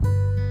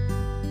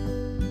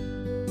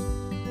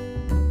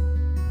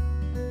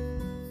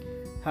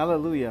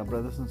Hallelujah,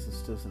 brothers and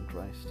sisters in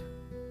Christ.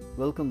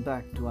 Welcome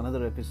back to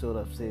another episode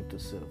of Save to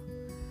Serve.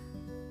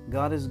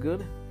 God is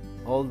good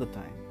all the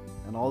time,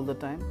 and all the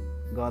time,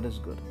 God is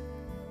good.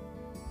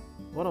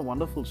 What a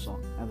wonderful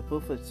song, and the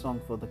perfect song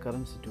for the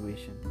current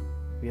situation.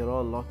 We are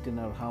all locked in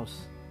our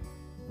house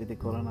with the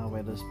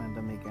coronavirus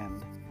pandemic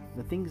and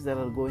the things that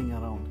are going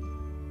around.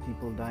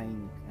 People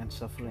dying and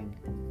suffering,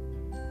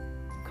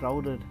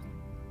 crowded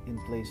in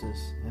places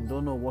and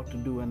don't know what to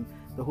do, and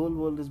the whole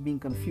world is being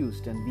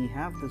confused, and we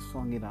have this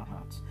song in our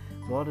hearts.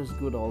 God is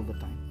good all the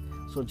time.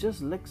 So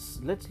just let's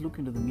look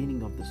into the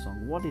meaning of this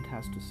song, what it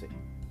has to say.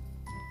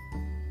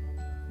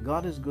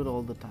 God is good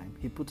all the time.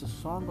 He puts a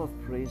song of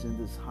praise in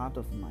this heart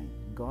of mine.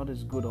 God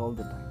is good all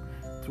the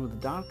time. Through the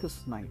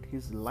darkest night,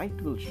 His light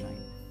will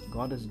shine.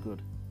 God is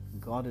good.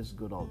 God is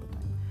good all the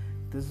time.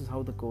 This is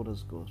how the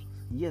chorus goes.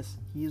 Yes,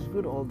 He is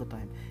good all the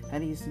time.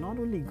 And He is not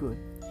only good,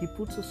 He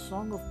puts a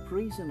song of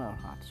praise in our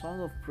heart.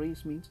 Song of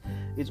praise means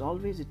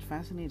it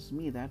fascinates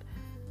me that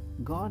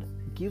God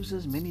gives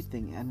us many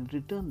things, and in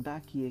return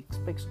back He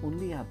expects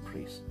only our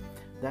praise.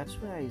 That's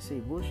why I say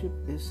worship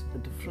is a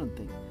different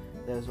thing.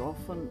 There is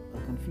often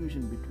a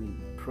confusion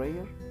between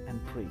prayer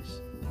and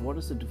praise. What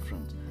is the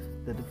difference?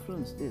 The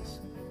difference is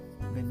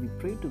when we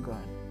pray to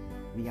God,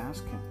 we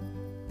ask Him.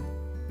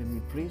 When we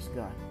praise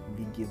God,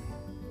 we give Him.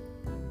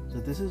 So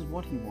this is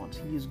what He wants.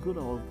 He is good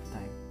all the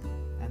time,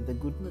 and the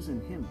goodness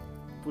in Him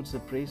puts the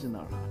praise in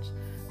our hearts.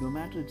 No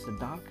matter it's the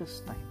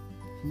darkest time,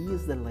 He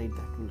is the light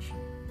that will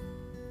shine.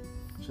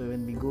 So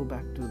when we go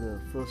back to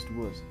the first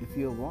verse, if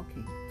you are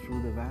walking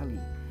through the valley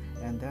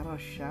and there are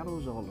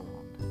shadows all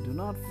around, do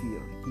not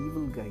fear. He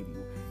will guide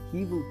you.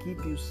 He will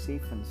keep you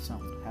safe and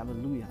sound.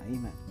 Hallelujah.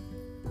 Amen.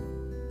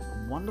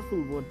 A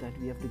wonderful word that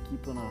we have to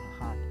keep on our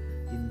heart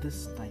in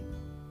this time.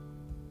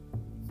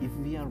 If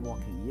we are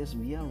walking, yes,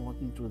 we are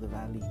walking through the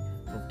valley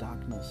of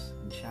darkness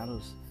and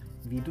shadows,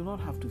 we do not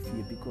have to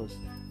fear, because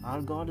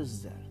our God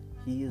is there.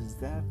 He is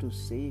there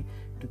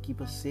to keep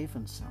us safe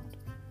and sound.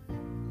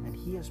 And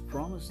He has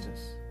promised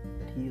us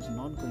that He is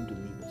not going to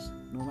leave us,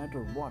 no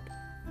matter what.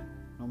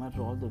 No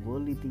matter all the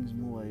worldly things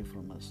move away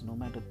from us, no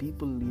matter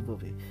people leave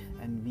away,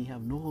 and we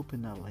have no hope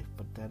in our life,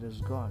 but there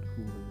is God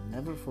who will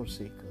never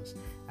forsake us,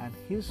 and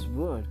His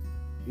word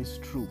is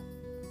true.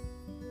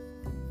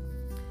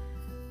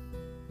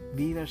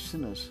 We were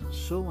sinners,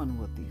 so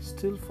unworthy,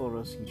 still for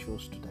us He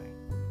chose to die.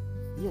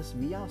 Yes,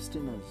 we are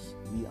sinners,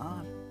 we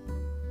are,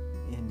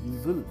 and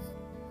we will.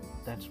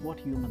 That's what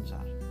humans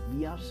are.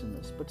 We are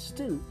sinners, but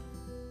still,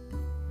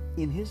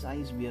 in His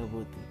eyes we are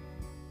worthy.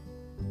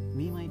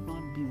 We might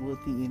not be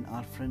worthy in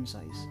our friends'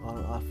 eyes, or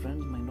our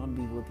friends might not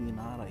be worthy in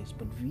our eyes,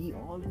 but we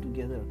all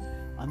together,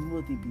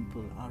 unworthy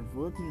people, are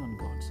worthy on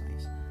God's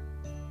eyes.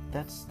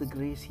 That's the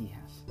grace He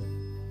has.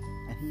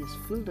 And He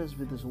has filled us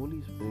with His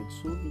Holy Spirit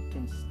so we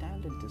can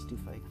stand and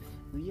testify.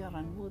 We are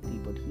unworthy,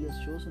 but He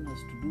has chosen us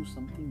to do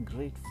something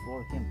great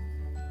for Him.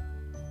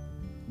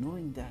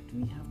 Knowing that,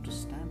 we have to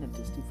stand and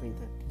testify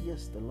that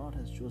yes, the Lord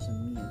has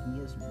chosen me, and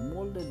He has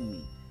molded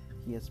me.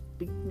 He has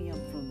picked me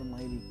up from the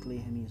miry clay,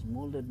 and He has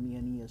molded me,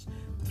 and He has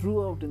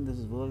threw out in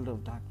this world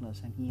of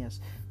darkness, and He has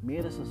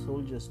made us as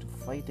soldiers to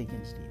fight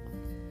against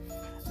evil.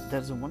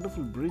 There's a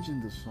wonderful bridge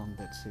in this song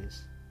that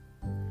says,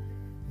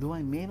 though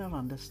I may not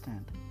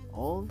understand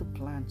all the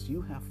plans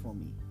you have for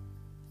me,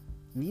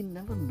 we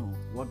never know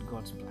what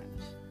God's plan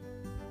is.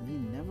 We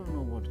never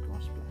know what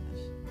God's plan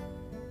is.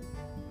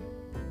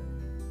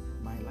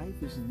 My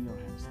life is in your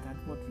hands.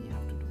 That's what we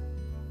have to do.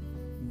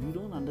 We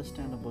don't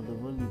understand about the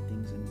worldly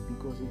things, and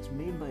because it's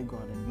made by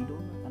God and we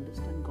don't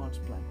understand God's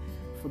plan,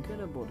 forget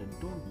about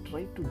it. Don't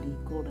try to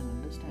decode and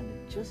understand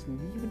it. Just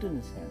leave it in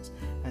His hands,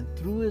 and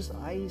through His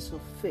eyes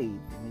of faith,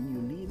 when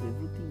you leave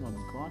everything on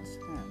God's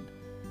hand,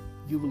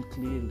 you will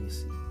clearly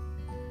see.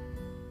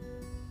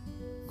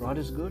 God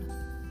is good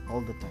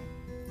all the time.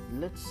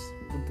 Let's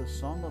put the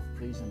song of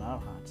praise in our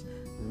hearts,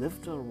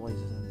 lift our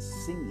voices and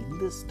sing in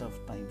these tough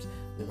times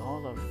with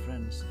all our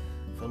friends,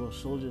 fellow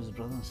soldiers,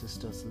 brothers and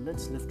sisters.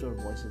 Let's lift our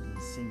voices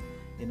and sing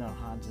in our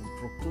hearts and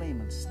proclaim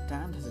and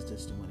stand as a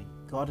testimony.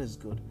 God is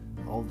good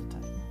all the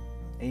time.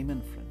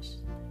 Amen,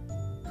 friends.